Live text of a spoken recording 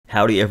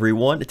Howdy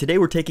everyone, today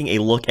we're taking a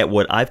look at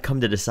what I've come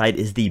to decide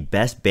is the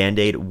best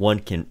Band-Aid one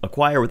can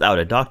acquire without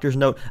a doctor's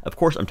note. Of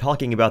course, I'm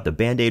talking about the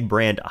Band-Aid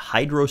brand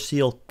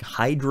HydroSeal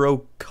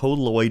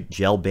hydrocolloid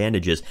gel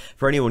bandages.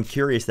 For anyone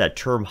curious, that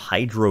term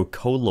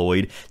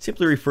hydrocolloid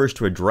simply refers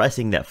to a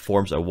dressing that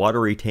forms a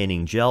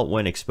water-retaining gel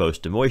when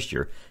exposed to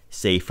moisture,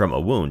 say from a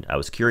wound. I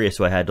was curious,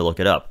 so I had to look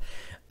it up.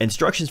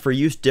 Instructions for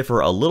use differ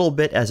a little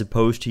bit as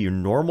opposed to your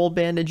normal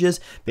bandages.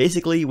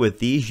 Basically, with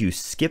these, you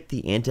skip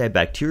the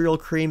antibacterial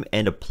cream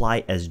and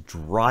apply as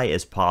dry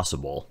as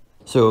possible.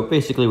 So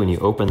basically, when you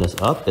open this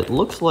up, it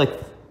looks like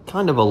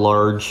kind of a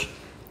large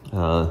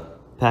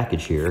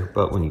package here,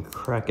 but when you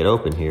crack it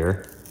open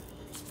here,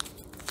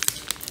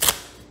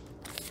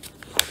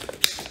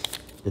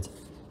 it's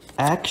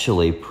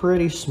actually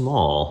pretty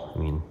small. I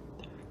mean,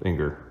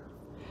 finger.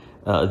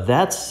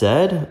 That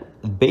said,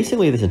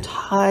 basically this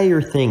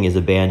entire thing is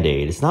a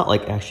Band-Aid. It's not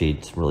like, actually,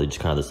 it's really just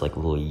kind of this like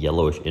little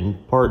yellowish in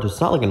part.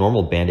 It's not like a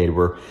normal Band-Aid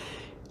where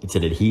it's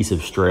an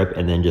adhesive strip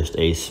and then just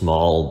a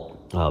small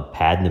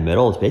pad in the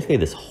middle. It's basically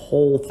this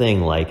whole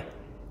thing like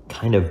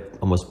kind of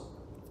almost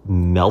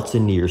melts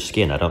into your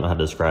skin. I don't know how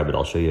to describe it.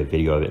 I'll show you a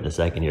video of it in a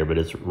second here, but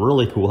it's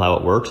really cool how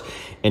it works.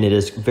 And it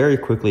has very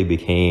quickly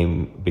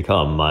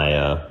become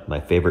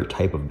my favorite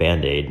type of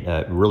Band-Aid.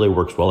 It really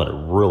works well, and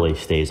it really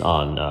stays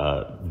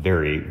on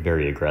very,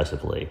 very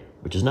aggressively,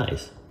 which is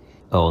nice.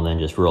 Oh, and then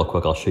just real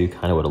quick, I'll show you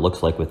kind of what it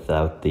looks like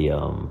without the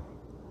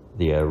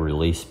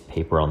release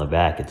paper on the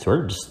back. It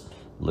sort of just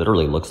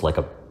literally looks like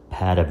a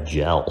pad of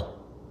gel.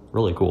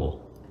 Really cool.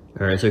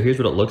 All right, so here's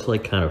what it looks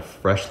like kind of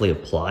freshly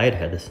applied. I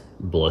had this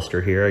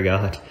blister here I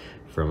got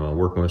from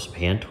working with some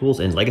hand tools.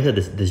 And like I said,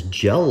 this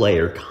gel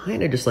layer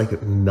kind of just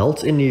like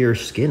melts into your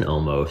skin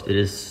almost. It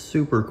is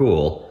super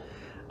cool.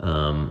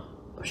 I'll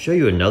show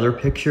you another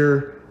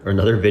picture or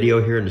another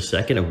video here in a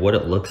second of what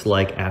it looks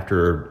like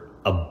after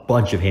a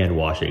bunch of hand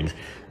washings.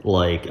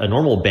 Like a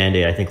normal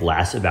Band-Aid, I think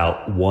lasts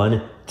about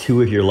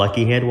 1-2 if you're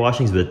lucky hand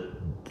washings, but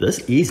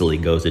this easily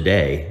goes a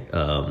day,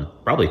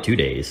 probably 2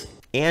 days.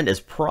 And as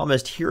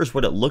promised, here's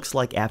what it looks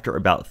like after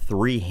about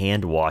 3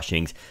 hand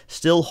washings.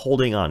 Still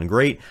holding on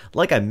great.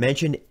 Like I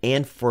mentioned,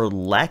 and for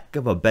lack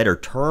of a better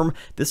term,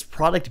 this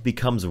product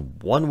becomes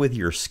one with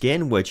your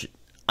skin, which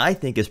I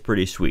think is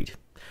pretty sweet.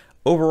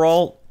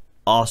 Overall,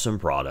 awesome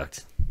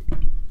product.